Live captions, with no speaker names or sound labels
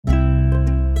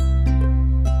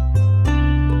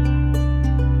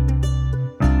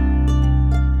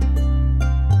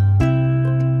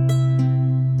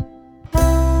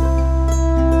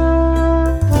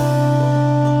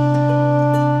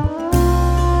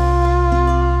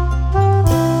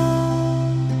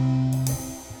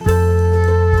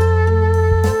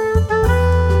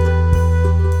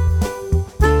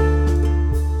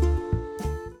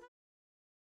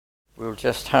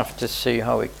just have to see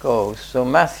how it goes. So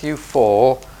Matthew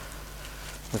 4,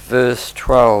 verse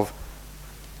 12.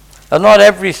 And not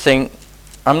everything,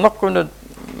 I'm not going to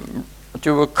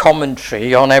do a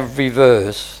commentary on every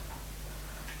verse.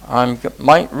 I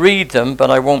might read them,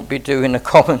 but I won't be doing a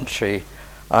commentary.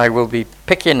 I will be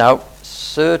picking out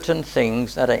certain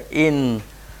things that are in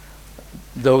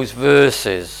those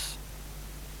verses.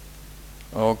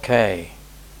 Okay.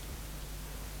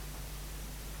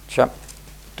 Chapter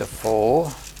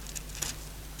 4,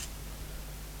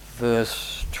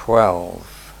 verse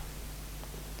 12.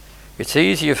 It's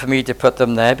easier for me to put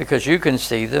them there because you can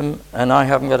see them and I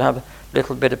haven't got to have a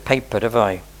little bit of paper, have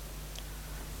I?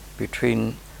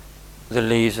 Between the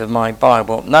leaves of my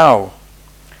Bible. Now,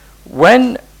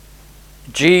 when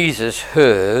Jesus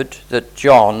heard that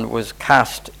John was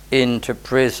cast into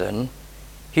prison,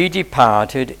 he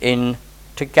departed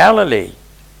into Galilee.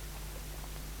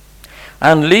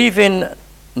 And leaving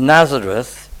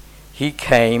Nazareth, he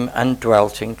came and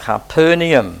dwelt in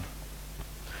Capernaum,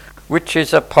 which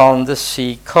is upon the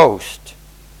sea coast,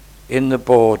 in the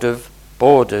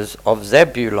borders of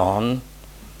Zebulun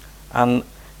and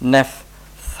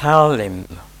Nephthalim.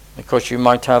 Of course, you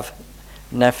might have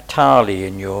Naphtali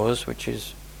in yours, which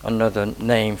is another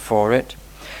name for it,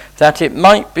 that it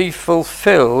might be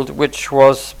fulfilled which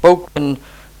was spoken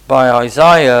by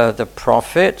Isaiah the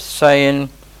prophet, saying,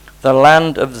 the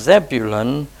land of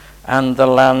Zebulun and the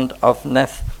land of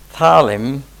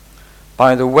Nephthalim,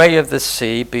 by the way of the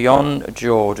sea beyond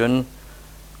Jordan,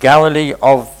 Galilee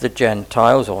of the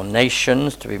Gentiles, or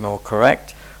nations to be more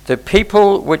correct, the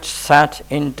people which sat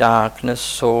in darkness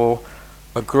saw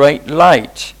a great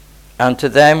light, and to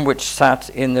them which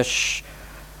sat in the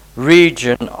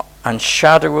region and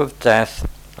shadow of death,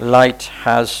 light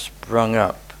has sprung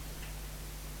up.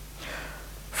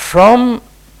 From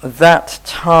that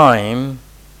time,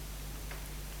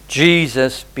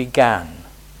 Jesus began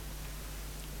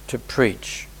to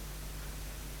preach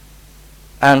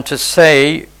and to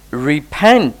say,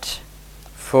 repent,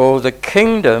 for the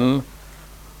kingdom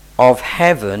of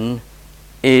heaven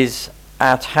is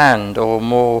at hand, or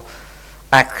more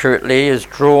accurately, is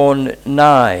drawn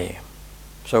nigh.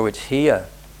 So it's here.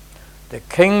 The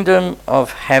kingdom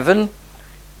of heaven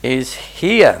is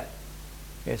here.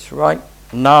 It's right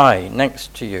nigh,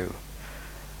 next to you.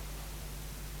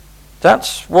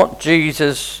 That's what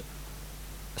Jesus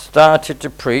started to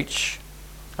preach,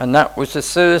 and that was the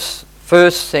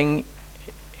first thing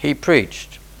he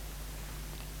preached.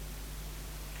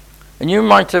 And you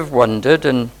might have wondered,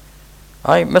 and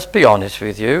I must be honest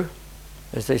with you,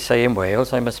 as they say in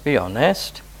Wales, I must be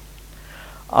honest.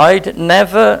 I'd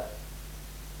never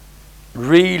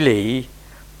really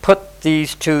put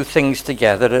these two things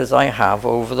together as I have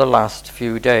over the last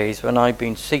few days when I've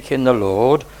been seeking the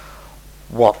Lord.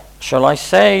 What shall I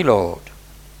say, Lord?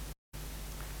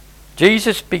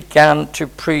 Jesus began to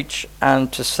preach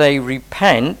and to say,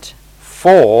 repent,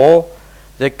 for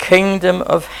the kingdom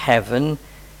of heaven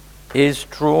is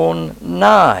drawn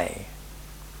nigh.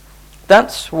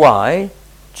 That's why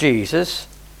Jesus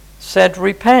said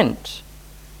repent.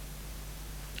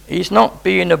 He's not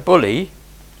being a bully,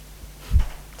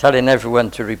 telling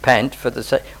everyone to repent for the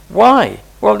sake. Why?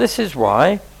 Well, this is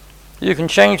why. You can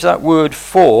change that word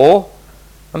for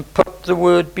and put the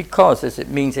word because, as it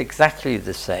means exactly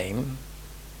the same.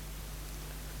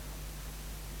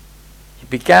 He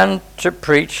began to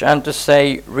preach and to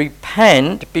say,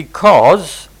 repent,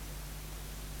 because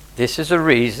this is a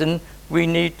reason we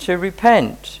need to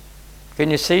repent.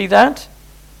 Can you see that?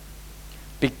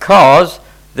 Because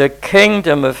the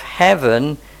kingdom of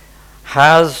heaven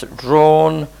has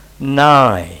drawn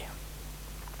nigh.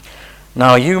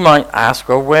 Now you might ask,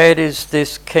 well, where is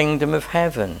this kingdom of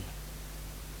heaven?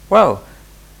 Well,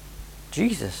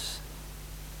 Jesus.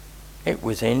 It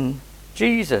was in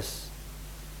Jesus.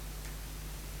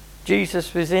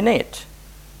 Jesus was in it.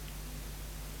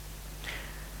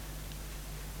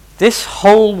 This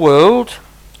whole world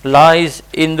lies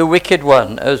in the wicked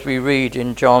one, as we read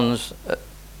in John's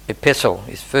epistle,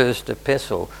 his first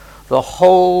epistle. The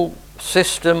whole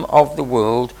system of the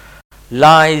world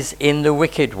lies in the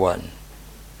wicked one.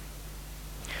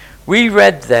 We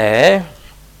read there,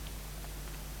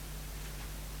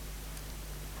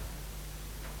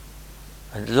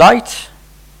 light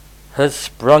has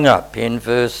sprung up in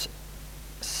verse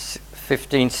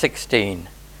 15-16.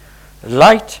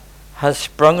 Light has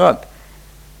sprung up.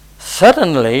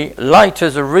 Suddenly, light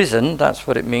has arisen. That's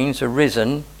what it means,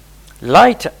 arisen.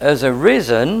 Light has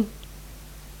arisen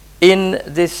in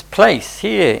this place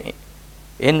here,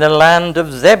 in the land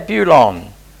of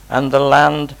Zebulun and the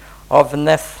land of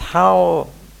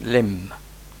Nephthalim.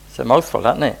 It's a mouthful,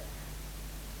 isn't it?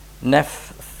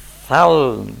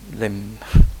 Nephthalim,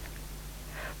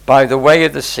 by the way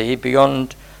of the sea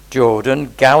beyond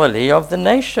Jordan, Galilee of the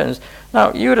nations.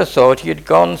 Now, you would have thought he had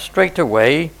gone straight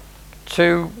away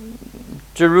to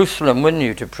Jerusalem, wouldn't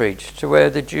you, to preach, to where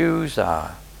the Jews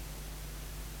are,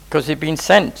 because he'd been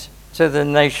sent to the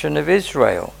nation of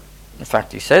Israel. In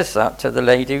fact, he says that to the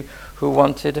lady who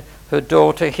wanted her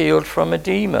daughter healed from a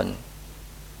demon.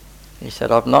 He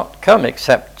said, I've not come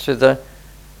except to the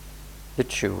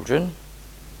children,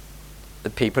 the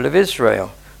people of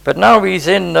Israel. But now he's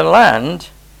in the land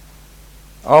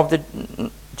of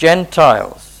the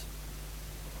Gentiles.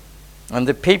 And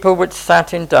the people which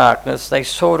sat in darkness, they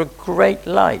saw a great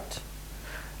light.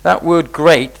 That word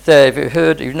great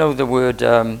there, you know the word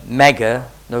mega,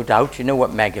 no doubt. You know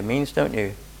what mega means, don't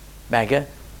you? Mega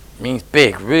means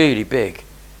big, really big.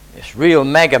 It's real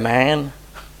mega, man.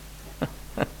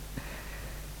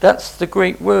 That's the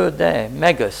Greek word there,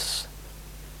 megas.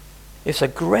 It's a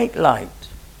great light.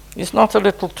 It's not a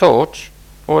little torch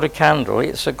or a candle.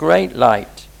 It's a great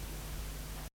light.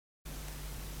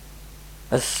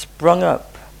 Has sprung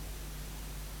up.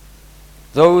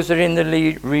 Those that are in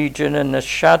the region and the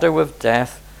shadow of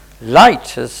death,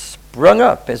 light has sprung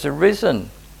up, has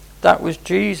arisen. That was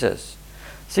Jesus.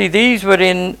 See, these were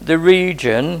in the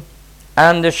region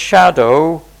and the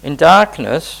shadow in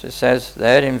darkness, it says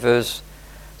there in verse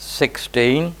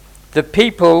 16, the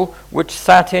people which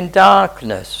sat in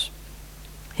darkness.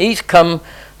 He's come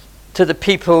to the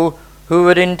people who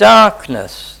are in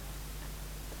darkness.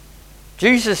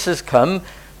 Jesus has come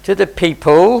to the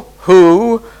people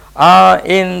who are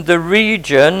in the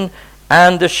region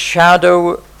and the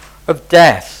shadow of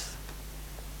death.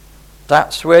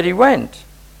 That's where he went.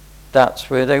 That's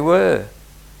where they were.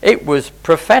 It was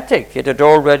prophetic. It had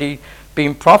already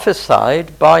been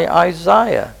prophesied by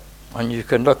Isaiah. And you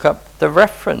can look up the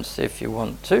reference if you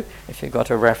want to, if you've got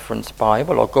a reference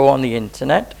Bible, or go on the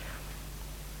internet.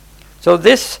 So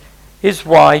this is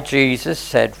why Jesus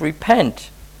said, repent.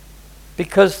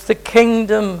 Because the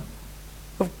kingdom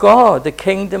of God, the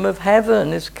kingdom of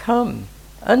heaven is come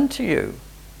unto you,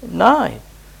 nigh,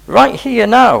 right here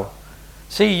now.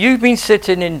 See, you've been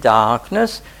sitting in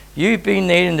darkness, you've been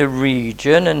in the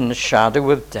region and the shadow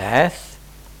of death,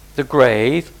 the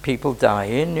grave, people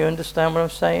dying. You understand what I'm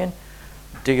saying?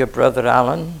 Dear brother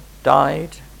Alan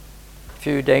died a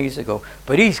few days ago,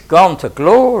 but he's gone to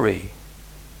glory.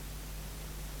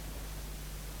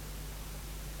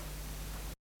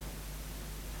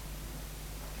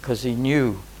 Because he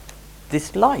knew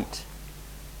this light.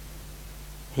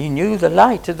 He knew the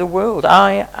light of the world.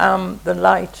 I am the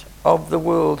light of the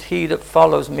world. He that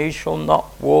follows me shall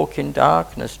not walk in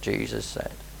darkness, Jesus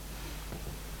said.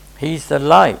 He's the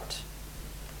light.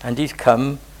 And he's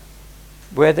come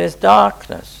where there's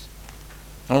darkness.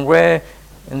 And where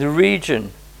in the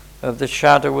region of the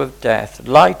shadow of death,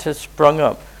 light has sprung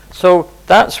up. So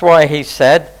that's why he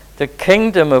said, the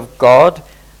kingdom of God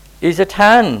is at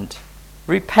hand.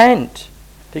 Repent,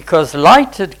 because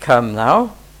light had come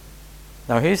now.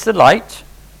 Now here's the light.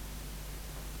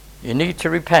 You need to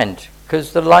repent,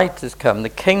 because the light has come. The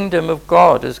kingdom of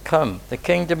God has come. The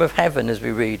kingdom of heaven, as we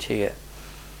read here.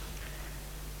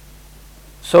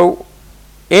 So,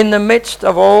 in the midst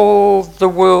of all the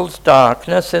world's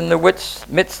darkness, in the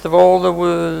midst of all the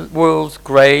world's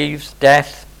graves,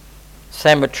 death,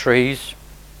 cemeteries,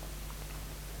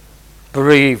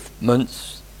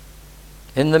 bereavements,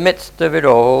 in the midst of it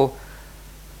all,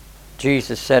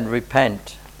 Jesus said,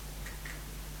 repent.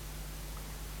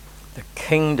 The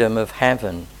kingdom of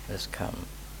heaven has come.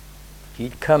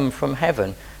 He'd come from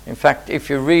heaven. In fact, if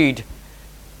you read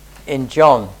in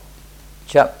John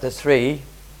chapter 3,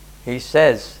 he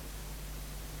says,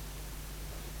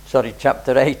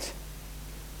 chapter 8,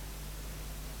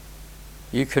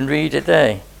 you can read it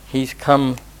there. He's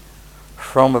come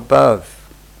from above,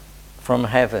 from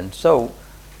heaven. So,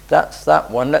 that's that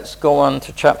one. Let's go on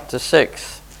to chapter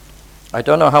 6. I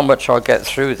don't know how much I'll get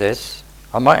through this.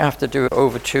 I might have to do it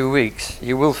over 2 weeks.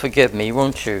 You will forgive me,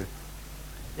 won't you,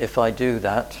 if I do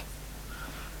that?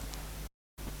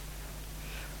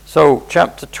 So,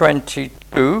 chapter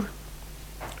 22.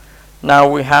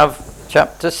 Now we have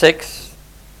chapter 6,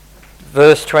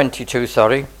 verse 22,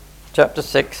 Chapter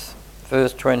 6,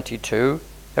 verse 22.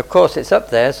 Of course, it's up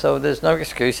there, so there's no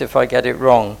excuse if I get it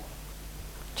wrong.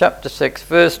 Chapter 6,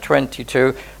 verse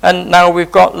 22. And now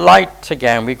we've got light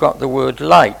again. We've got the word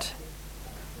light.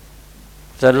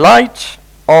 The light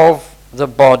of the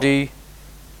body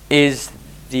is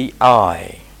the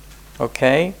eye.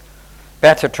 Okay?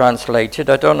 Better translated.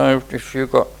 I don't know if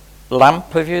you've got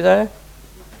lamp, have you there?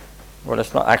 Well,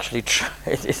 it's not actually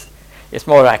it's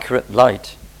more accurate,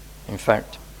 light, in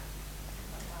fact.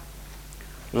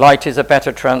 Light is a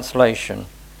better translation.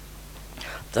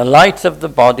 The light of the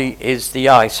body is the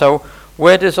eye. So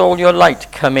where does all your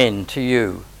light come in to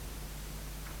you?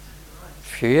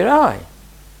 Through your eye.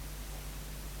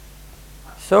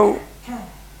 So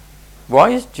why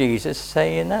is Jesus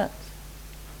saying that?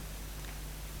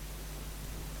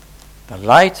 The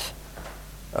light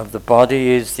of the body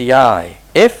is the eye.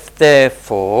 If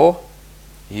therefore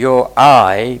your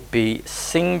eye be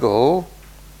single,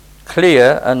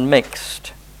 clear and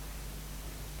mixed.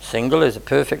 Single is a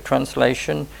perfect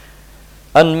translation.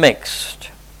 Unmixed.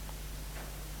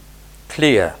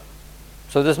 Clear.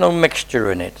 So there's no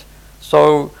mixture in it.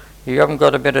 So you haven't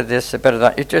got a bit of this, a bit of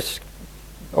that. It just,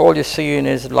 all you're seeing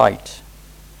is light.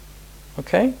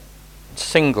 Okay? It's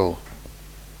single.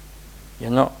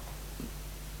 You're not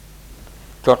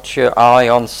got your eye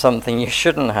on something you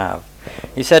shouldn't have.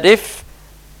 He said, if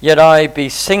your eye be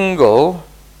single,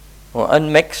 or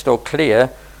unmixed or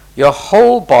clear, your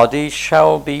whole body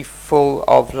shall be full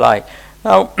of light.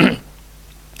 Now,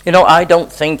 I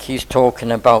don't think he's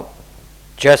talking about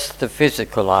just the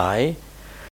physical eye,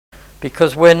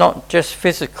 because we're not just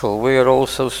physical, we are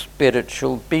also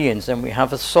spiritual beings, and we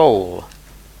have a soul.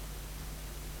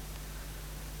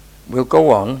 We'll go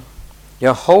on.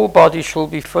 Your whole body shall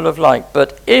be full of light,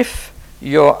 but if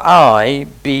your eye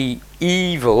be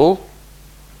evil,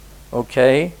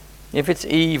 okay, if it's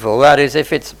evil, that is,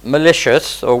 if it's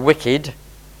malicious or wicked.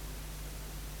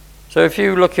 So if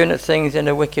you're looking at things in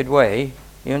a wicked way,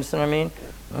 you understand what I mean?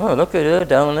 Oh, look at her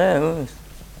down there. Oh,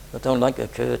 I don't like her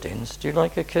curtains. Do you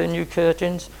like her new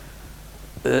curtains?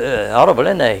 Horrible,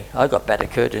 isn't they? I got better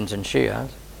curtains than she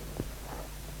has.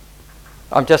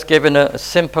 I'm just giving a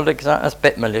simple example. That's a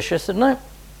bit malicious, isn't it?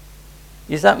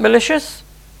 Is that malicious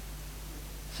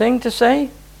thing to say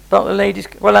about the ladies?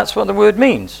 Well, that's what the word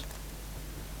means.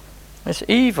 It's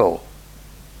evil.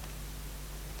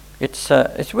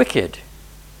 It's wicked.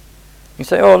 You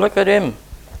say, oh, look at him.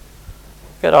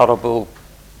 Look at horrible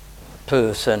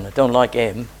person. I don't like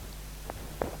him.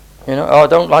 Oh, I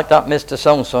don't like that Mr.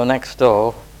 So-and-so next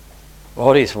door.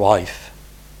 Or his wife.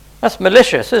 That's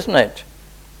malicious, isn't it?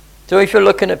 So if you're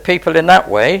looking at people in that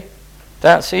way,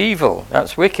 that's evil.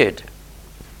 That's wicked.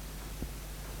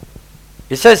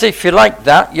 It says if you're like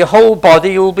that, your whole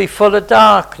body will be full of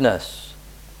darkness.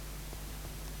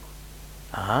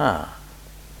 Ah.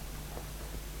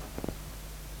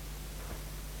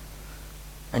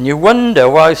 And you wonder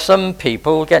why some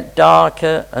people get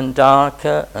darker and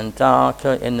darker and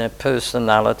darker in their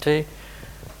personality,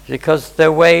 because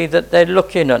the way that they're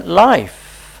looking at life.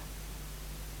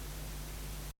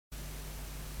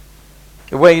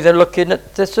 The way they're looking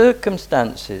at the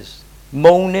circumstances,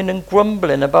 moaning and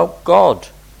grumbling about God.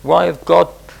 Why have God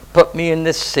put me in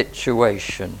this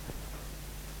situation?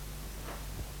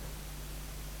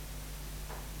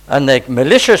 And they're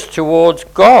malicious towards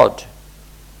God,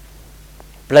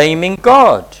 blaming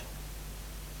God.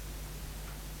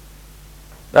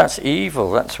 That's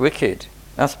evil, that's wicked,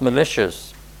 that's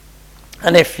malicious.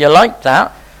 And if you're like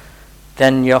that,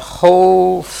 then your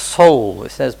whole soul,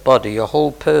 it says body, your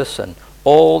whole person,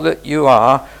 all that you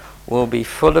are, will be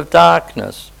full of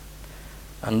darkness.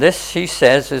 And this, he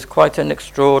says, is quite an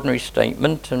extraordinary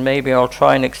statement, and maybe I'll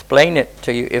try and explain it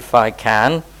to you if I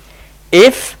can.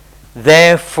 If,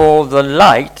 therefore, the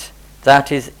light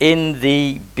that is in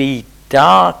thee be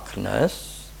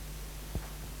darkness,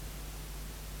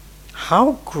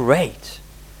 how great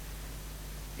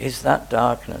is that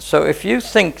darkness? So if you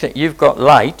think that you've got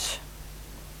light,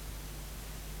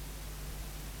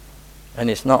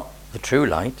 and it's not the true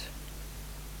light,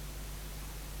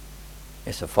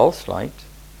 it's a false light,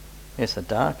 it's a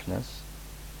darkness,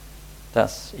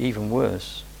 that's even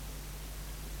worse.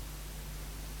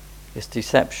 It's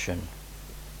deception.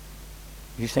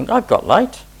 You think, I've got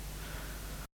light.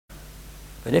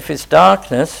 But if it's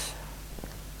darkness,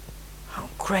 how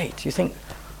great. You think,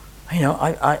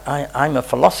 I'm a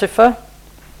philosopher.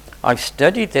 I've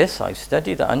studied this, I've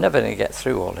studied that. I'm never going to get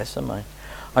through all this, am I?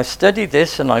 I've studied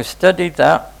this and I've studied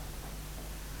that.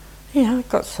 I've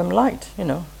got some light,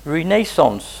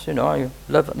 Renaissance, I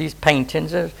love these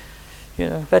paintings,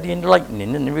 very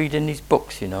enlightening, and reading these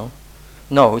books,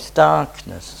 No, it's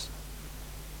darkness.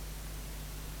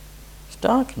 It's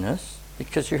darkness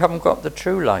because you haven't got the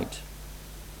true light.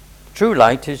 True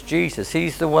light is Jesus.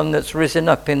 He's the one that's risen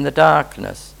up in the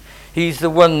darkness. He's the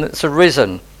one that's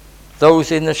arisen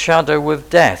those in the shadow of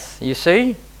death. You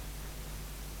see?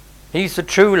 He's the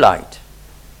true light.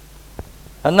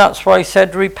 And that's why he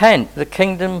said, repent, the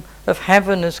kingdom of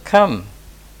heaven has come.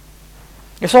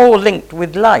 It's all linked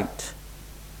with light.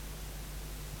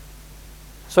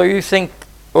 So you think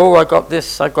oh, I got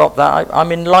this, I got that,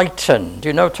 I'm enlightened.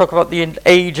 You know, talk about the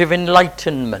age of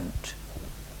enlightenment.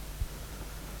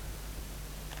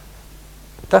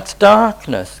 That's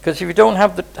darkness, because if you don't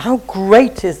have how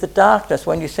great is the darkness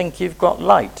when you think you've got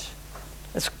light?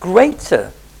 It's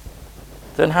greater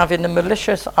than having a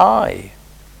malicious eye.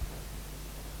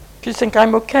 If you think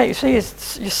I'm okay, you see,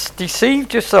 you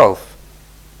deceived yourself.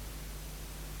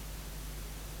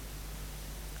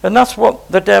 And that's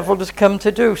what the devil has come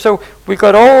to do. So we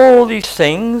got all these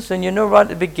things, and you know right at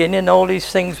the beginning, all these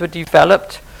things were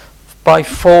developed by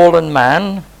fallen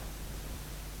man.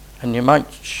 And you might,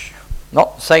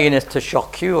 not saying this to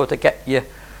shock you or to get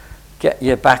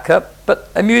your back up,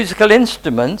 but musical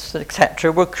instruments,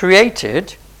 etc., were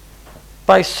created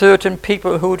by certain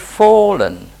people who had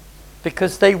fallen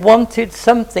because they wanted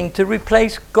something to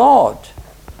replace God.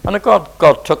 And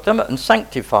God took them and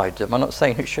sanctified them. I'm not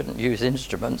saying you shouldn't use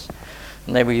instruments.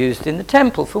 And they were used in the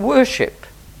temple for worship.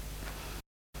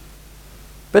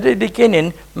 But at the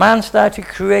beginning, man started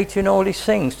creating all these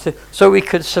things so he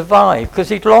could survive, because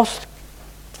he'd lost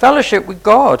fellowship with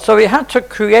God. So he had to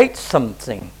create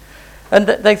something. And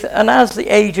as the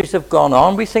ages have gone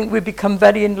on, we think we've become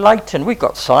very enlightened. We've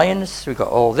got science, we've got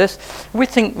all this. We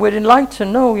think we're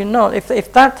enlightened. No, you're not.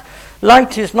 If that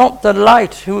light is not the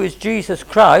light who is Jesus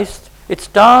Christ, it's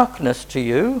darkness to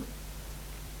you.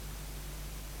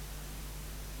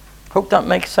 Hope that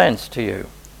makes sense to you.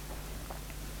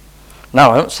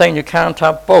 Now, I'm not saying you can't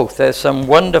have both. There's some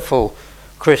wonderful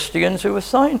Christians who are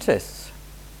scientists.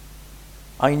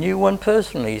 I knew one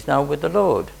personally. He's now with the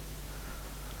Lord.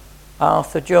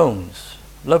 Arthur Jones,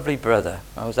 lovely brother.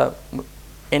 I was out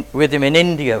with him in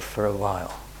India for a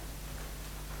while.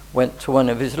 Went to one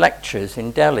of his lectures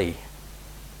in Delhi.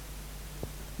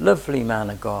 Lovely man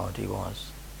of God he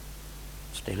was.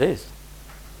 Still is.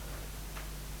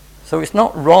 So it's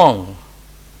not wrong.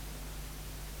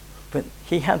 But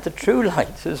he had the true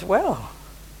light as well.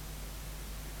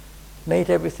 Made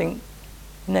everything,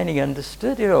 and then he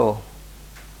understood it all.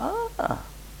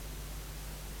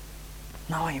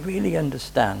 Now I really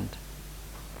understand.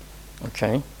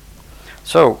 Okay.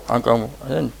 So I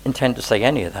don't intend to say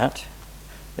any of that,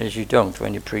 as you don't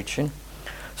when you're preaching.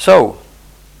 So,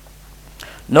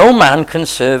 no man can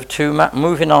serve two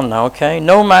moving on now, okay?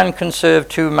 No man can serve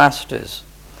two masters.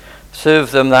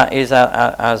 Serve them, that is,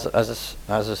 as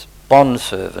a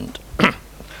bondservant.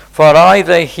 For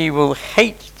either he will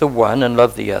hate the one and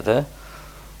love the other,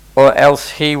 or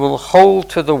else he will hold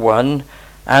to the one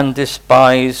and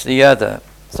despise the other.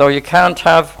 So you can't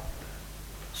have,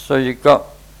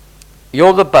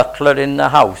 you're the butler in the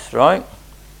house, right?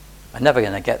 I'm never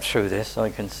going to get through this, so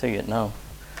I can see it now.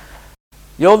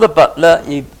 You're the butler,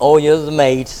 or you're the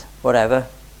maid, whatever,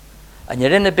 and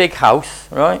you're in a big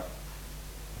house, right?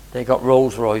 They got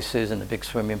Rolls Royces and a big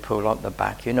swimming pool out the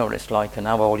back. You know what it's like, and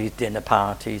have all these dinner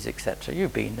parties, etc.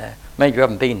 You've been there. Maybe you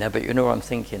haven't been there, but you know what I'm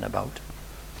thinking about.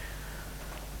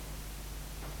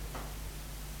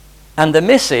 And the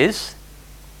missus,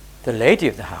 the lady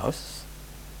of the house,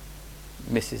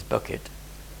 Mrs. Bucket,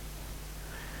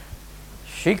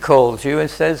 she calls you and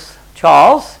says,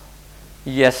 Charles,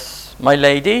 yes, my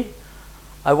lady,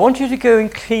 I want you to go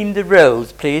and clean the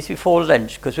rolls, please, before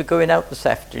lunch, because we're going out this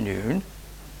afternoon.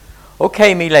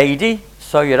 Okay, me lady.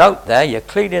 So you're out there, you're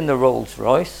cleaning the Rolls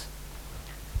Royce,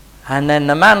 and then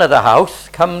the man of the house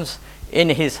comes in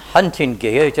his hunting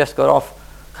gear. He just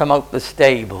come out the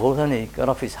stable, and he got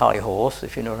off his high horse,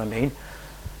 if you know what I mean.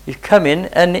 He's come in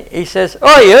and he says,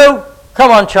 "Oh, you!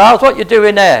 Come on, Charles, what you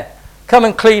doing there? Come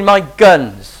and clean my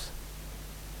guns."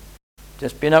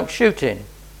 Just been out shooting.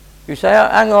 You say,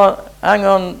 hang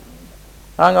on,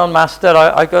 master,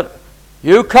 I got...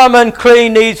 You come and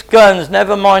clean these guns,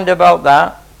 never mind about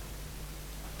that.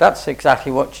 That's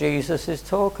exactly what Jesus is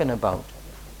talking about.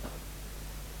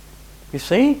 You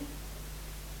see?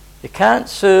 You can't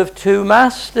serve two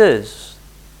masters.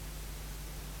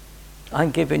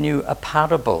 I'm giving you a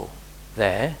parable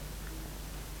there.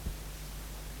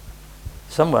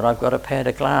 Somewhere I've got a pair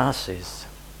of glasses.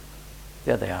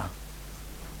 There they are.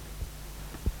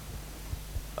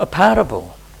 A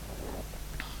parable.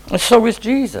 And so is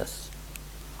Jesus.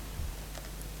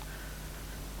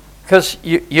 Because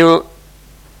you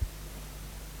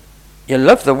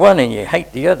love the one and you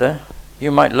hate the other.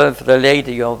 You might love the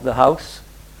lady of the house.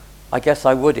 I guess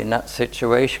I would in that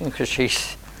situation,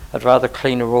 because I'd rather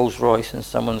clean a Rolls Royce than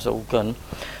someone's old gun.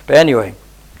 But anyway,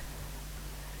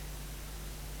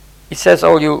 he says,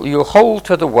 oh, you hold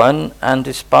to the one and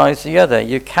despise the other.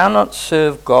 You cannot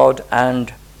serve God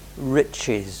and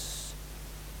riches.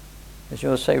 Does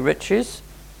yours say riches?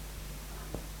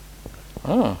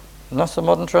 Oh, and that's a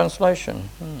modern translation.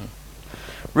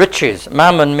 Riches.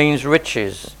 Mammon means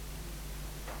riches.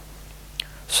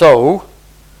 So,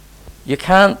 you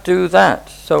can't do that.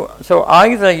 So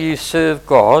either you serve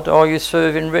God or you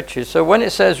serve in riches. So when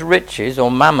it says riches,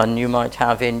 or mammon you might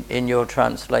have in your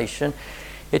translation,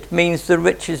 it means the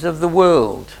riches of the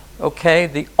world. Okay?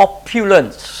 The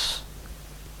opulence.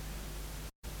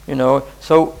 You know,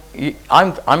 so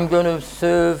I'm going to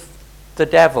serve the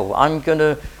devil. I'm going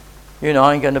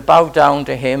to bow down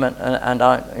to him, and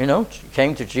I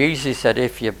came to Jesus. He said,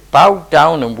 if you bow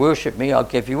down and worship me, I'll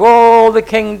give you all the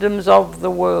kingdoms of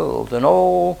the world, and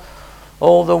all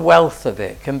the wealth of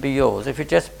it can be yours if you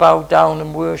just bow down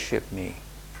and worship me.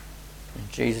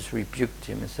 And Jesus rebuked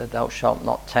him and said, thou shalt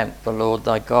not tempt the Lord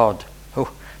thy God.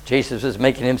 Oh, Jesus was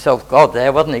making himself God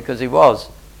there, wasn't he? Because he was.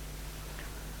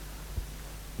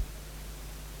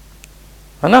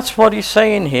 And that's what he's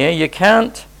saying here. You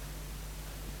can't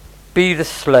be the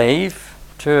slave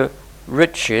to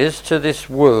riches, to this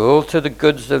world, to the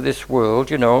goods of this world,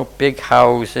 big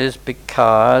houses, big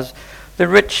cars, the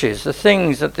riches, the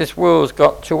things that this world's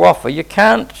got to offer. You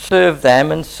can't serve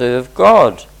them and serve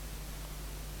God.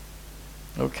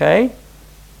 Okay?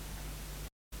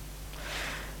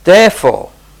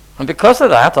 Therefore, and because of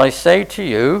that, I say to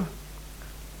you,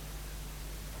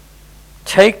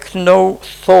 take no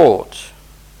thought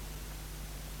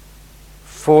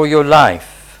for your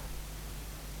life.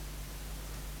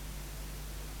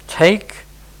 Take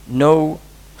no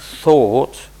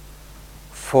thought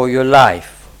for your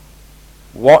life.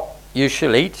 What you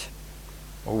shall eat,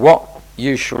 or what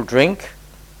you shall drink,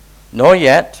 nor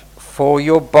yet for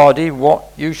your body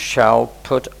what you shall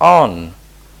put on.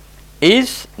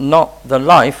 Is not the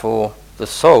life, or the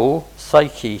soul,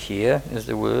 psyche here is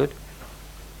the word,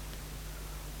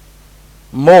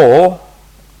 more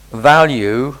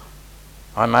value?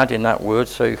 I'm adding that word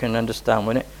so you can understand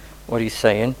what he's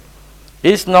saying.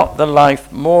 Is not the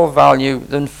life more value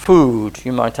than food?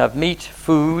 You might have meat,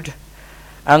 food,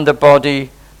 and the body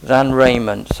than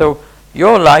raiment. So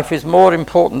your life is more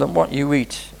important than what you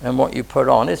eat and what you put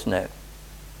on, isn't it?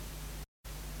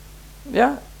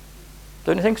 Yeah?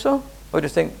 Don't you think so? Or do you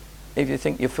think, if you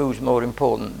think your food's more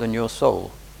important than your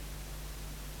soul?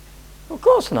 Of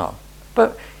course not.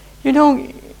 But,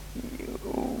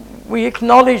 we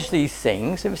acknowledge these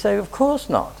things and we say, of course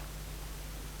not.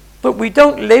 But we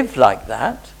don't live like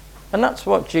that. And that's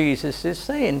what Jesus is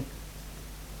saying.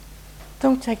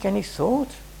 Don't take any thought.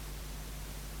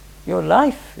 Your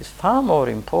life is far more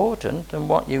important than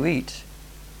what you eat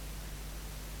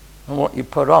and what you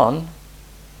put on,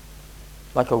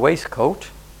 like a waistcoat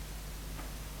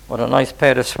or a nice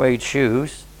pair of suede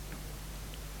shoes.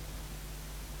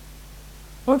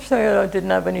 What if say I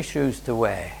didn't have any shoes to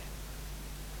wear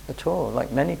at all,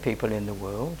 like many people in the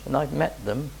world, and I've met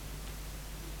them,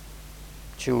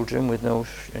 children with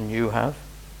and you have,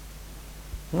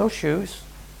 no shoes,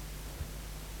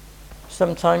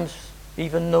 sometimes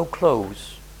even no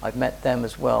clothes. I've met them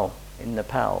as well in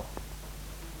Nepal.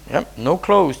 Yep, no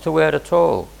clothes to wear at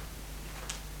all.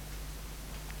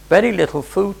 Very little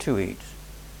food to eat.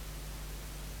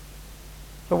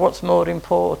 So what's more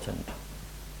important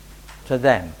to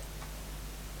them?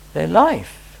 Their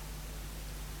life.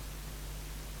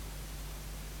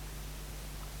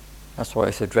 That's why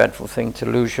it's a dreadful thing to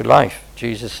lose your life.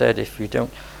 Jesus said, if you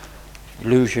don't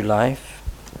lose your life,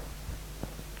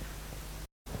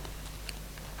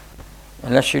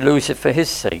 unless you lose it for his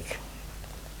sake,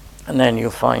 and then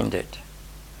you'll find it.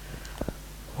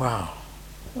 Wow.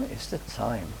 What is the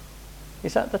time?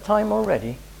 Is that the time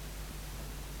already?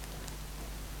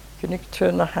 Can you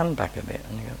turn the hand back a bit?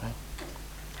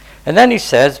 And then he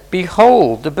says,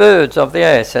 behold the birds of the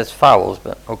air. It says fowls,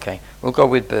 but okay, we'll go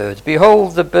with birds.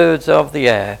 Behold the birds of the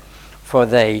air, for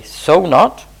they sow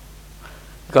not.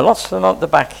 You've got lots of them at the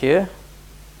back here.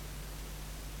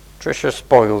 Tricia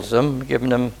spoils them, giving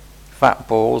them fat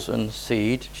balls and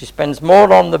seed. She spends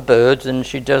more on the birds than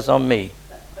she does on me.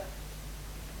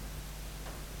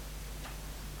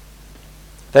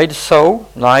 They sow,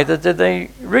 neither did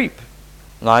they reap,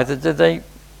 neither did they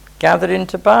gather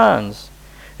into barns.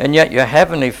 And yet your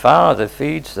heavenly Father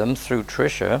feeds them through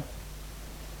Tricia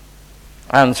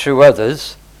and through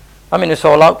others. I mean, it's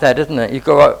all out there, isn't it? You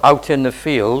go out in the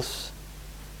fields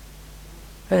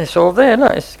and it's all there.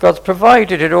 Look, God's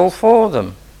provided it all for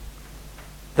them.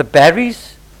 The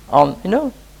berries on,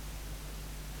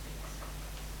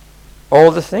 all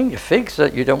the things, your figs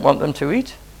that you don't want them to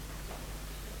eat.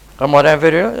 And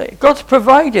whatever, God's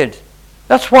provided.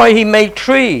 That's why he made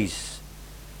trees.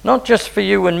 Not just for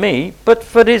you and me, but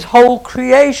for his whole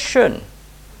creation.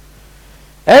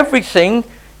 Everything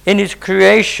in his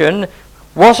creation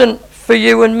wasn't for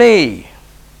you and me.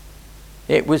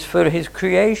 It was for his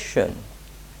creation.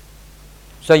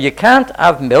 So you can't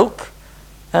have milk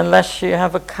unless you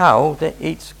have a cow that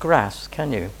eats grass,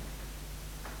 can you?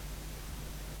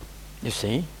 You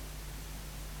see?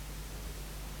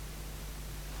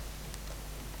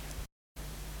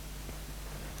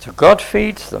 So God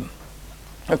feeds them.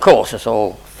 Of course, it's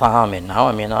all farming now.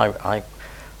 I mean,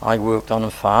 I worked on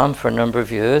a farm for a number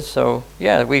of years, so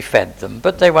yeah, we fed them.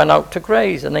 But they went out to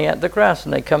graze and they ate the grass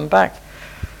and they come back.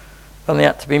 And they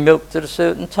had to be milked at a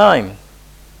certain time.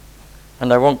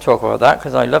 And I won't talk about that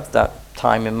because I loved that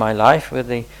time in my life with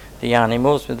the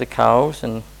animals, with the cows.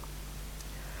 And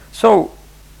so,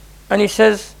 and he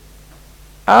says,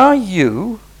 are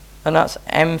you, and that's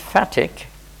emphatic,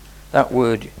 that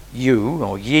word you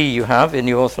or ye you have in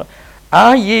your,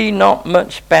 are ye not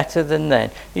much better than them?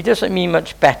 He doesn't mean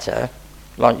much better,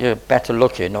 like you're better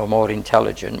looking or more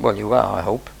intelligent. Well, you are, I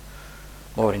hope,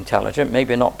 more intelligent,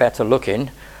 maybe not better looking,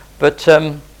 but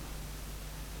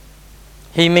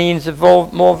he means of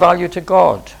more value to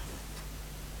God.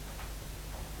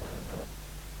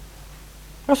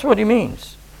 That's what he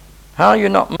means. How are you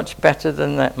not much better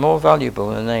than that, more valuable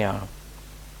than they are?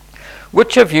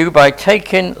 Which of you, by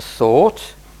taking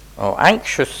thought, or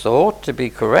anxious thought to be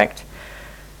correct,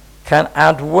 can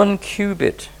add 1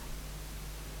 cubit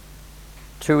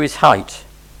to his height,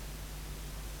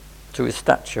 to his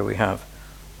stature we have?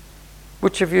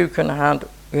 Which of you can add,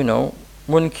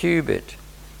 1 cubit?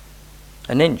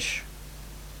 An inch,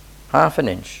 half an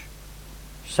inch,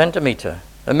 centimetre,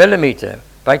 a millimetre.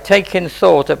 By taking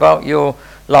thought about your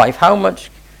life, how much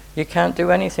you can't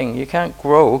do anything. You can't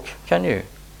grow, can you?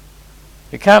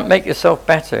 You can't make yourself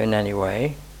better in any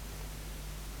way.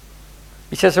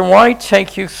 He says, and why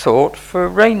take you thought for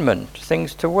raiment,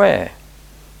 things to wear?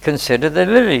 Consider the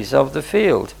lilies of the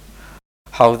field,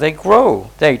 how they grow.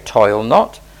 They toil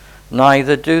not,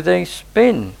 neither do they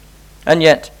spin. And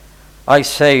yet I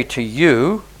say to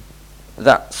you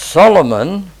that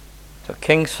Solomon, so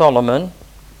King Solomon,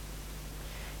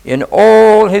 in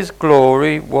all his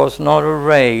glory was not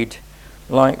arrayed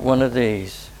like one of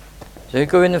these. So you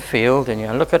go in the field and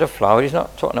you look at a flower. He's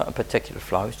not talking about a particular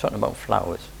flower, he's talking about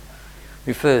flowers.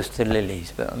 Refers to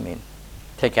lilies, but I mean,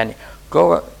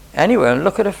 go anywhere and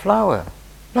look at a flower.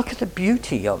 Look at the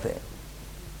beauty of it.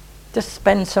 Just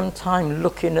spend some time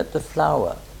looking at the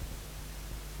flower.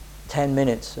 10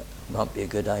 minutes might be a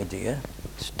good idea.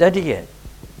 Study it.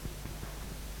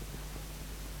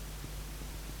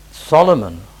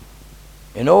 Solomon,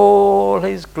 in all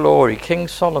his glory, King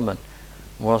Solomon,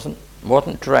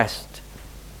 wasn't dressed,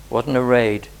 wasn't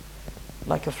arrayed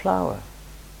like a flower.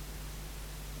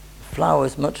 The flower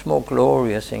is much more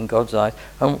glorious in God's eyes.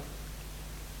 And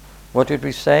what did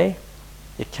we say?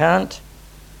 You can't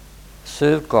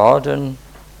serve God and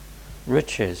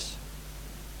riches.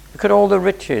 Look at all the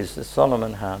riches that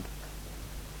Solomon had.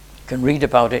 You can read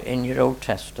about it in your Old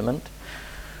Testament.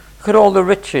 Look at all the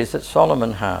riches that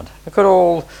Solomon had. Look at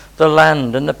all the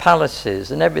land and the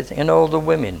palaces and everything and all the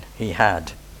women he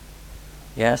had.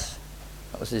 Yes,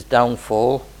 that was his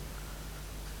downfall.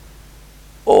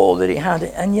 All that he had,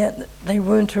 and yet they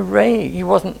weren't arrayed. He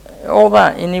wasn't all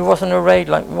that, and he wasn't arrayed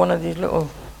like one of these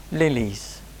little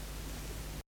lilies.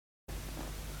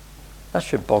 That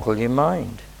should boggle your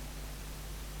mind.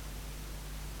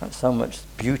 That's how much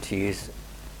beauty is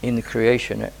in the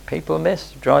creation that people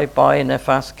miss. Drive by in their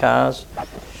fast cars,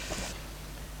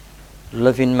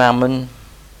 loving mammon,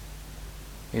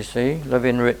 you see,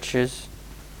 loving riches.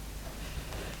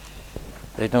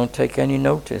 They don't take any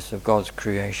notice of God's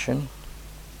creation.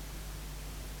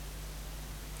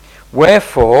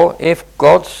 Wherefore, if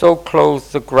God so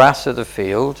clothes the grass of the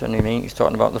field, and he's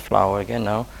talking about the flower again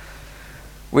now,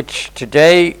 which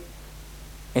today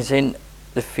is in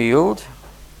the field,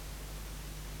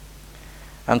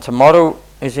 and tomorrow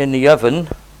is in the oven,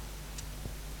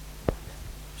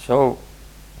 so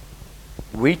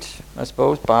wheat, I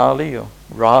suppose, barley or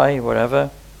rye,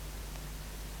 whatever.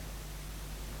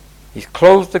 He's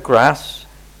clothed the grass,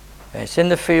 it's in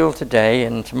the field today,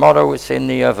 and tomorrow it's in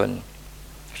the oven.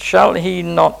 Shall he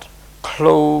not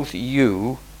clothe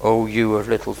you, O you of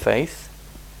little faith?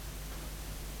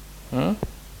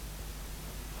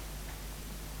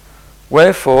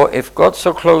 Wherefore, if God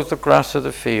so clothes the grass of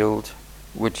the field,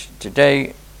 which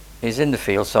today is in the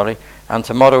field, and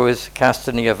tomorrow is cast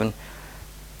in the oven,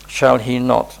 shall he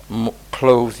not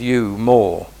clothe you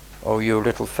more, O you of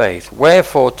little faith?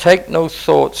 Wherefore, take no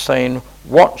thought, saying,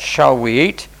 what shall we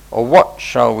eat, or what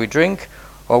shall we drink,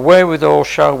 or wherewithal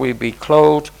shall we be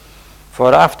clothed?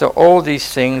 For after all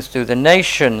these things do the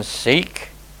nations seek,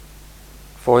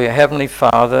 for your heavenly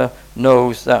Father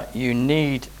knows that you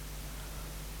need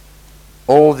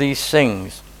all these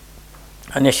things.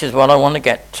 And this is what I want to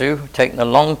get to, taking a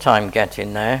long time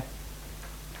getting there.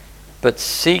 But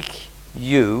seek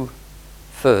you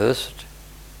first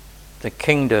the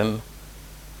kingdom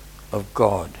of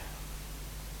God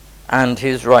and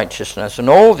his righteousness, and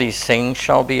all these things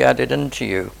shall be added unto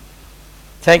you.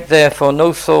 Take therefore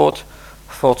no thought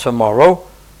for tomorrow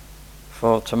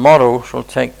shall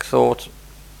take thought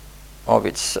of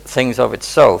its things of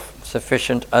itself.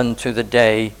 Sufficient unto the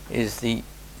day is the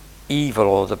evil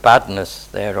or the badness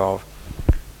thereof.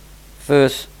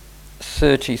 Verse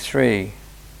 33.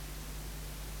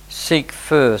 Seek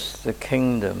first the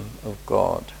kingdom of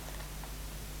God,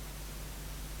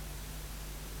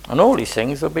 and all these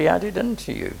things will be added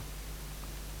unto you.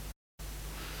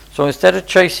 So instead of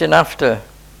chasing after,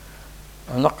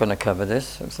 I'm not going to cover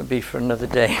this, this will be for another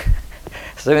day.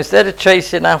 So instead of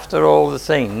chasing after all the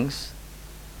things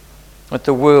that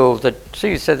the world,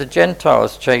 you said the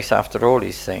Gentiles chase after all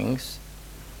these things.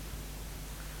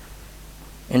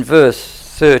 In verse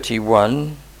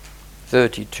 31,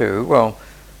 32, well,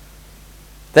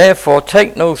 therefore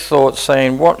take no thought,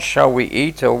 saying, what shall we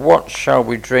eat, or what shall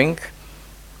we drink,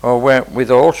 or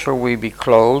wherewithal shall we be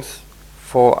clothed?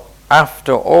 For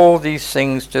after all these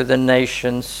things do the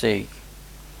nations seek.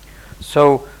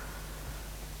 So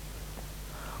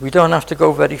we don't have to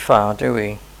go very far, do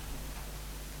we?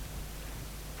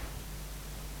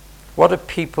 What are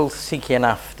people seeking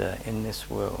after in this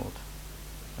world?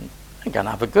 I'm going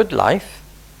to have a good life.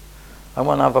 I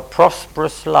want to have a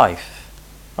prosperous life.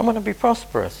 I want to be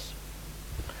prosperous.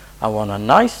 I want a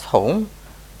nice home.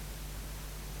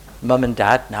 Mum and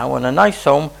dad now want a nice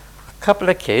home. A couple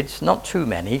of kids, not too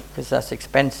many, because that's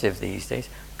expensive these days.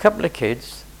 A couple of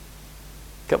kids.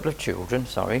 A couple of children,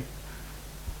 sorry.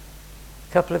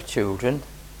 Couple of children,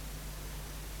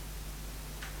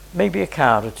 maybe a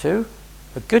car or two,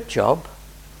 a good job,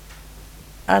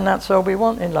 and that's all we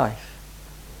want in life.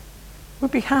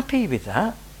 We'd be happy with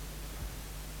that.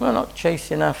 We're not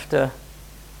chasing after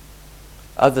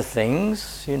other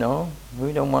things, you know.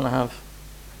 We don't want to have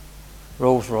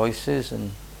Rolls Royces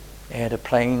and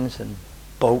aeroplanes and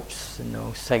boats, you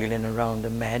know, sailing around the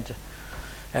Med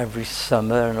every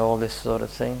summer and all this sort of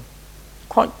thing.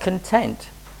 Quite content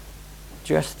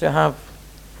just to have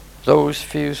those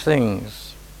few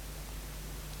things.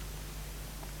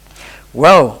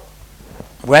 Well,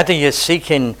 whether you're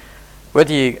seeking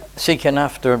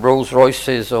after Rolls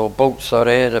Royces or boats or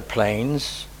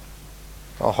aeroplanes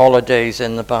or holidays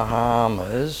in the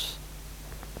Bahamas,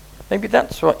 maybe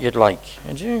that's what you'd like,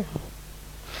 would you?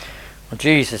 Well,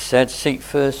 Jesus said, seek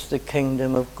first the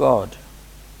kingdom of God.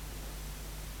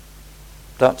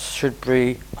 That should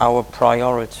be our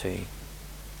priority.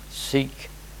 Seek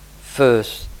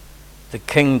first the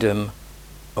kingdom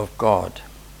of God.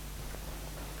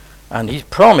 And he's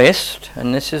promised,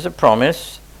 and this is a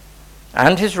promise,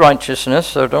 and his righteousness,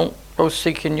 so don't go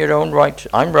seeking your own right.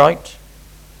 I'm right.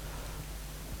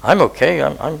 I'm okay.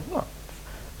 I'm a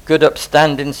good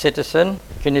upstanding citizen.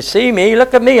 Can you see me?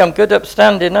 Look at me. I'm good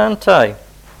upstanding, aren't I?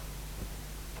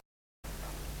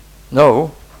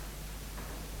 No.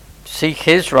 Seek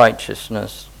his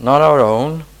righteousness, not our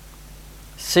own.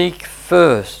 Seek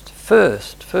first.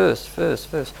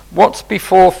 What's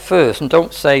before first? And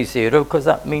don't say zero, because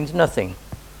that means nothing.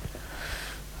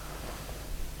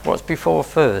 What's before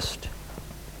first?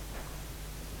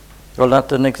 Well, that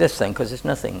doesn't exist then, because it's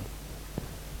nothing,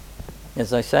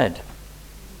 as I said.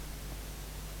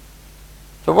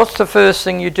 So what's the first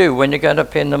thing you do when you get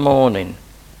up in the morning?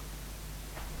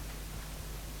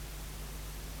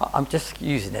 I'm just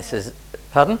using this as,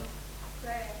 pardon?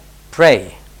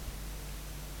 Pray.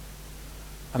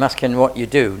 I'm asking what you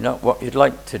do, not what you'd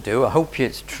like to do. I hope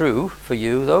it's true for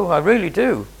you, though. I really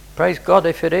do. Praise God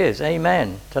if it is.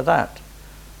 Amen to that.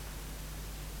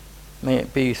 May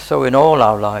it be so in all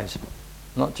our lives,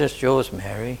 not just yours,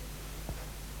 Mary.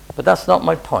 But that's not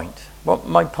my point. What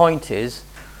my point is,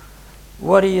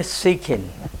 what are you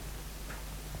seeking?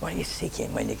 What are you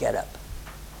seeking when you get up?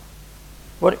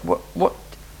 What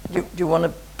do you want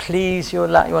to please your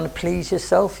life? You want to please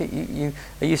yourself? Are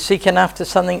you seeking after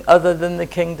something other than the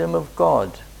kingdom of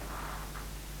God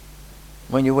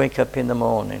when you wake up in the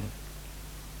morning?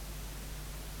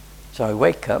 So I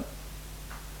wake up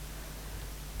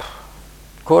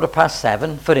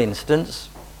 7:15, for instance.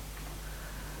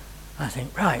 I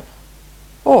think, right,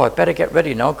 I better get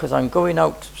ready now, because I'm going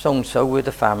out so-and-so with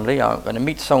the family. I'm going to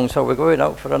meet so-and-so. We're going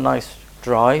out for a nice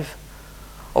drive.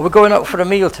 Or we're going out for a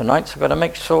meal tonight, so I've got to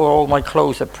make sure all my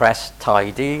clothes are pressed,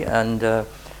 tidy, and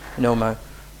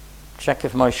check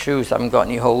if my shoes haven't got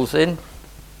any holes in.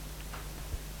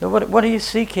 Now, what are you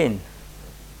seeking?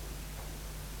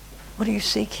 What are you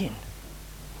seeking?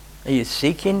 Are you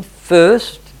seeking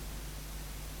first?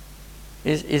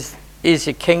 Is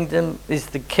the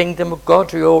kingdom of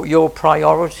God your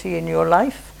priority in your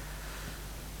life?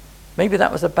 Maybe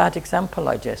that was a bad example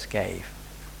I just gave.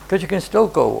 Because you can still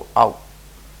go out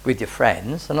with your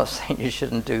friends. I'm not saying you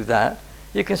shouldn't do that.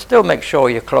 You can still make sure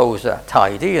your clothes are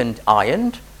tidy and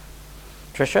ironed,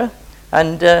 Tricia,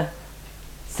 and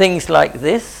things like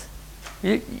this.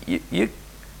 You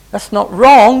that's not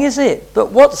wrong, is it?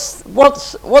 But what's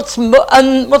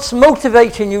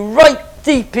motivating you right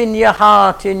deep in your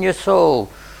heart, in your soul?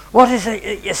 What is it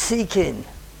that you're seeking?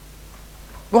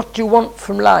 What do you want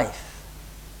from life?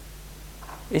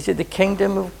 Is it the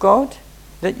kingdom of God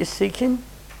that you're seeking?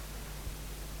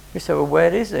 You say, well,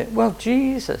 where is it? Well,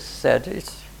 Jesus said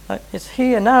it's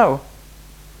here now.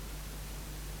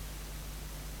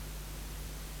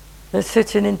 They're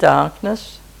sitting in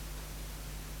darkness.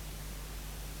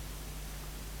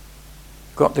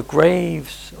 Got the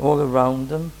graves all around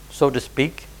them, so to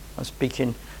speak. I'm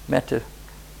speaking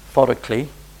metaphorically,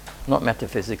 not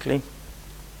metaphysically.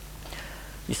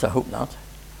 At least I hope not.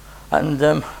 And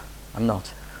I'm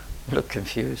not. I look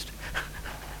confused.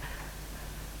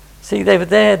 See, they were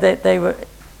there. They were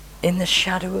in the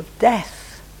shadow of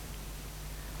death.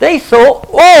 They thought,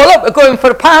 oh, look, we're going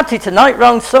for a party tonight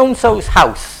round so-and-so's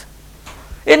house.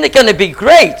 Isn't it going to be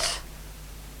great?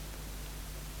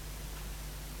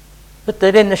 But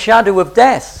they're in the shadow of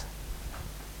death.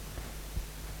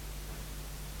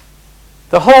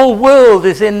 The whole world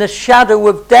is in the shadow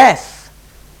of death.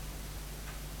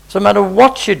 So no matter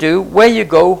what you do, where you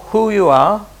go, who you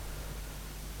are,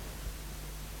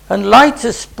 and light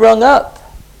has sprung up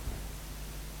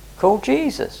called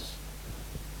Jesus.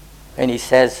 And he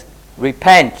says,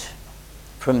 repent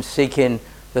from seeking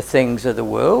the things of the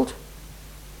world.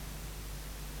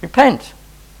 Repent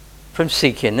from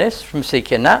seeking this, from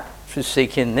seeking that, from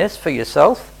seeking this for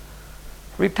yourself.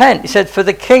 Repent. He said, for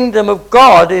the kingdom of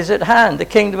God is at hand. The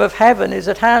kingdom of heaven is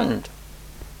at hand.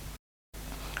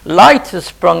 Light has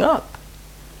sprung up.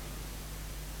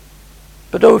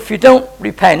 But oh, if you don't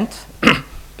repent,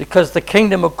 because the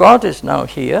kingdom of God is now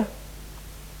here,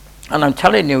 and I'm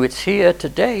telling you it's here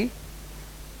today,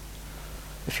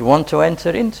 if you want to enter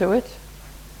into it,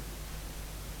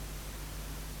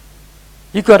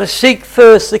 you've got to seek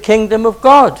first the kingdom of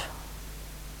God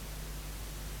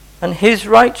and his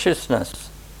righteousness.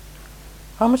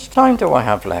 How much time do I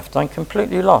have left? I'm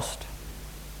completely lost.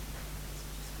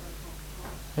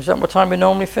 Is that what time we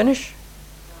normally finish?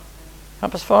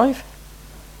 5:30?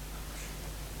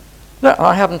 No,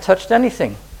 I haven't touched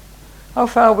anything. How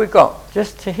far have we got?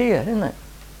 Just to here, isn't it?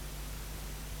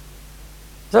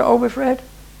 Is that all we've read?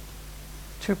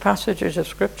 2 passages of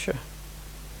scripture.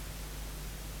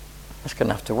 That's going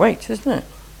to have to wait, isn't it?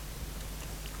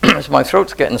 As my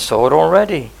throat's getting sore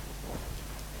already.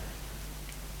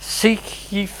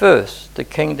 Seek ye first the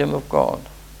kingdom of God.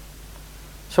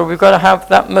 So we've got to have,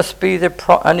 that must be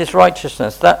and his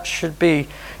righteousness. That should be,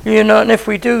 and if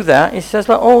we do that, he says,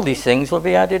 like, all these things will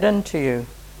be added unto you.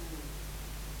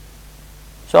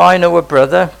 So I know a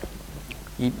brother,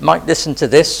 he might listen to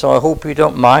this, so I hope you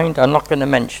don't mind. I'm not going to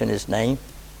mention his name.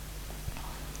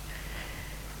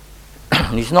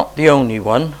 He's not the only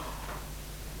one.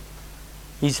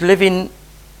 He's living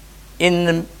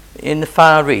in the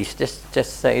Far East, just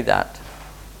say that.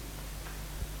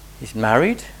 He's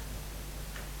married.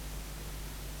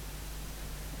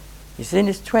 He's in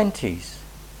his 20s.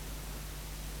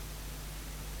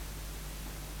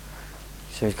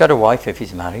 So he's got a wife if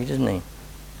he's married, isn't he?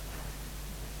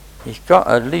 He's got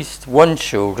at least 1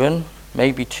 children,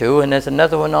 maybe 2, and there's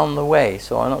another one on the way.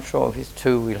 So I'm not sure if it's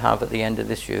 2 we'll have at the end of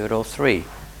this year or 3.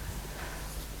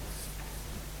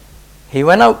 He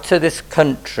went out to this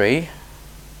country,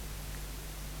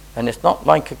 and it's not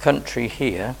like a country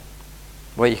here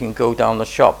where you can go down the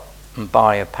shop and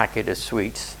buy a packet of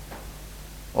sweets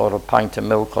or a pint of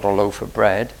milk or a loaf of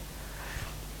bread.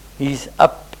 He's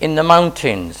up in the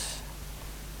mountains,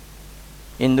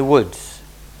 in the woods.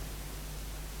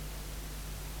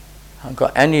 Hasn't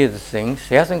got any of the things.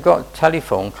 He hasn't got a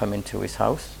telephone coming to his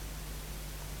house.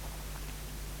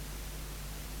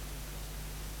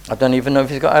 I don't even know if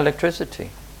he's got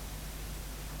electricity.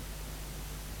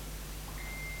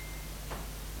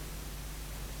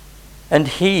 And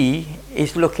he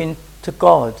is looking to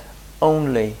God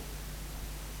only.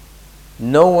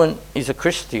 No one is a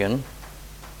Christian,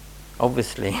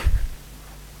 obviously.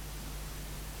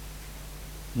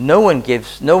 No one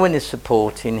is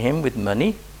supporting him with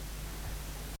money.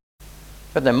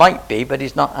 But there might be, but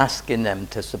he's not asking them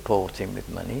to support him with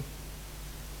money.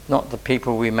 Not the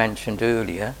people we mentioned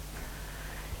earlier.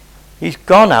 He's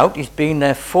gone out, he's been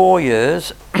there 4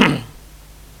 years,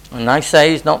 And I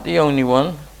say he's not the only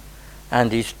one.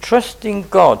 And he's trusting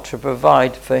God to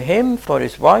provide for him, for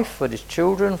his wife, for his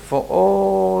children, for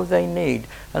all they need.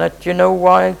 And do you know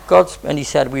why and he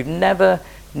said, we've never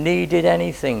needed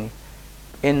anything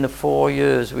in the 4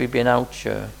 years we've been out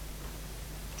here.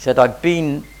 He said, I've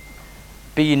been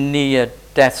near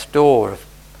death's door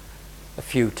a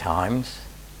few times.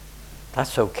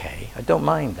 That's okay. I don't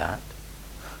mind that.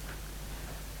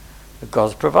 But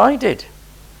God's provided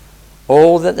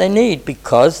all that they need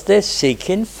because they're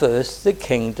seeking first the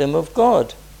kingdom of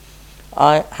God.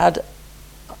 I had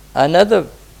another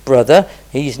brother,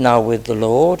 he's now with the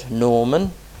Lord,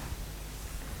 Norman.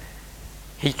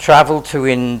 He travelled to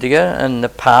India and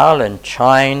Nepal and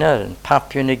China and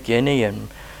Papua New Guinea and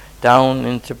down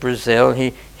into Brazil.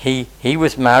 He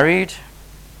was married,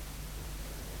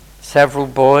 several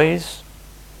boys.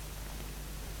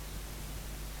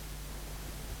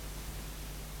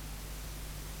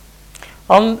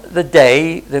 On the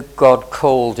day that God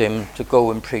called him to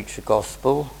go and preach the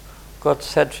gospel, God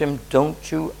said to him,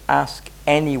 don't you ask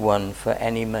anyone for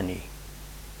any money,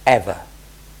 ever.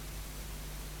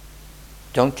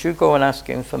 Don't you go and ask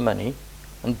him for money,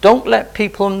 and don't let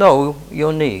people know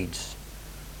your needs.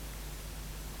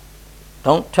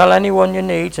 Don't tell anyone your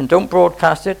needs, and don't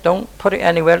broadcast it, don't put it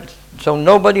anywhere so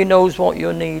nobody knows what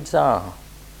your needs are.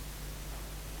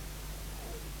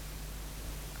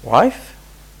 Wife?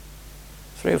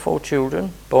 3 or 4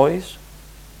 children, boys.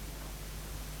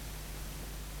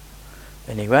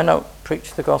 And he went out,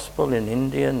 preached the gospel in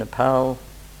India, Nepal.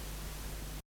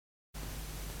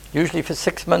 Usually for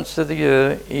 6 months of the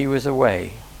year he was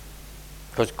away,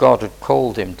 because God had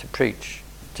called him to preach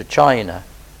to China.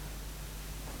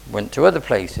 Went to other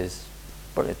places,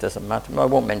 but it doesn't matter. I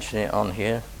won't mention it on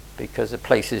here, because the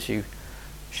places you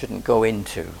shouldn't go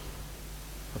into,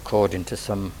 according to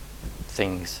some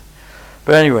things.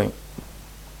 But anyway,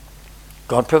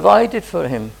 God provided for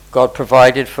him. God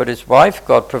provided for his wife.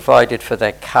 God provided for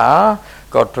their car.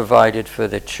 God provided for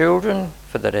their children,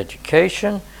 for their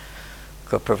education.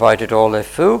 God provided all their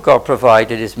food. God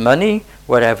provided his money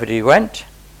wherever he went.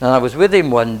 And I was with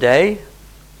him one day.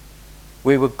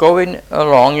 We were going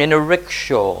along in a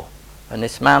rickshaw, and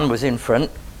this man was in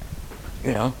front,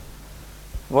 right?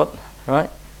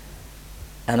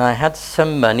 And I had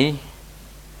some money.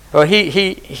 Well,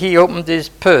 he opened his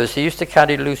purse. He used to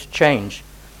carry loose change.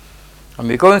 And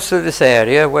we're going through this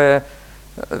area where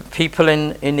people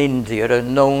in India are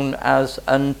known as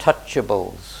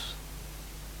untouchables.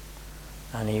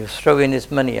 And he was throwing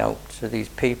his money out to these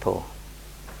people.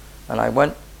 And I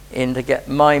went in to get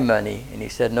my money, and he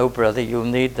said, no, brother, you'll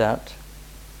need that.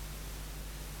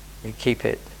 You keep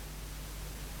it.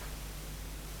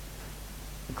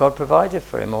 God provided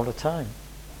for him all the time.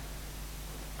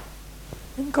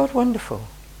 Isn't God wonderful?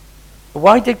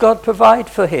 Why did God provide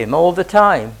for him all the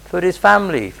time? For his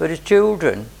family, for his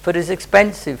children, for his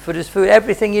expenses, for his food,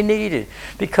 everything he needed.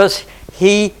 Because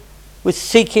he was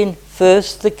seeking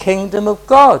first the kingdom of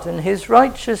God and his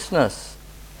righteousness.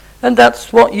 And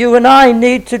that's what you and I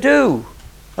need to do.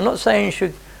 I'm not saying you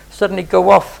should suddenly go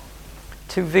off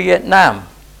to Vietnam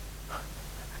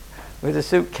with a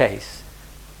suitcase.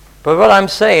 But what I'm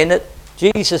saying, that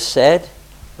Jesus said,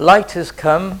 light has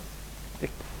come,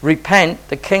 repent,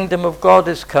 the kingdom of God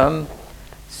has come,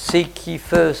 seek ye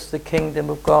first the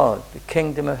kingdom of God, the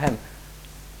kingdom of heaven.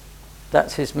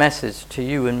 That's his message to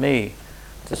you and me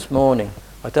this morning.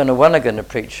 I don't know when I'm going to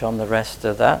preach on the rest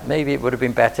of that. Maybe it would have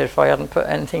been better if I hadn't put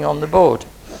anything on the board,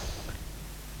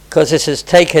 because this has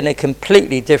taken a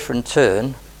completely different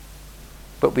turn.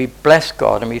 But we bless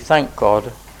God and we thank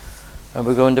God, and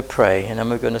we're going to pray, and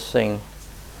then we're going to sing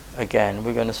again.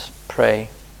 We're going to pray.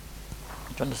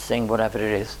 I'm going to sing whatever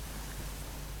it is.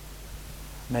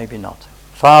 Maybe not.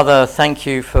 Father, thank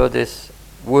you for this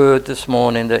word this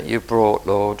morning that you brought,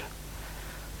 Lord,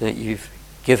 that you've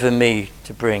given me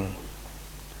to bring.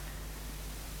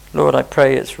 Lord, I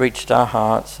pray it's reached our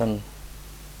hearts, and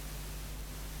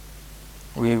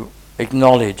we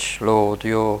acknowledge, Lord,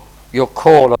 your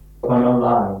call upon our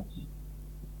lives,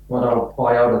 what our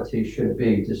priority should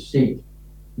be, to seek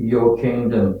your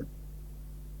kingdom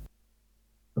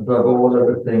above all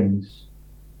other things.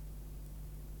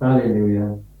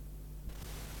 Hallelujah.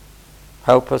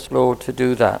 Help us, Lord, to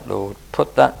do that, Lord.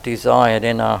 Put that desire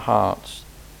in our hearts.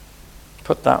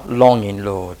 Put that longing,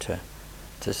 Lord,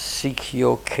 to seek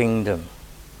your kingdom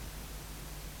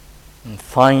and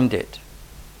find it.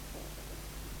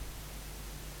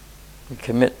 We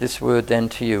commit this word then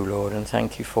to you, Lord, and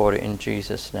thank you for it in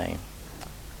Jesus' name.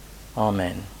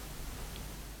 Amen.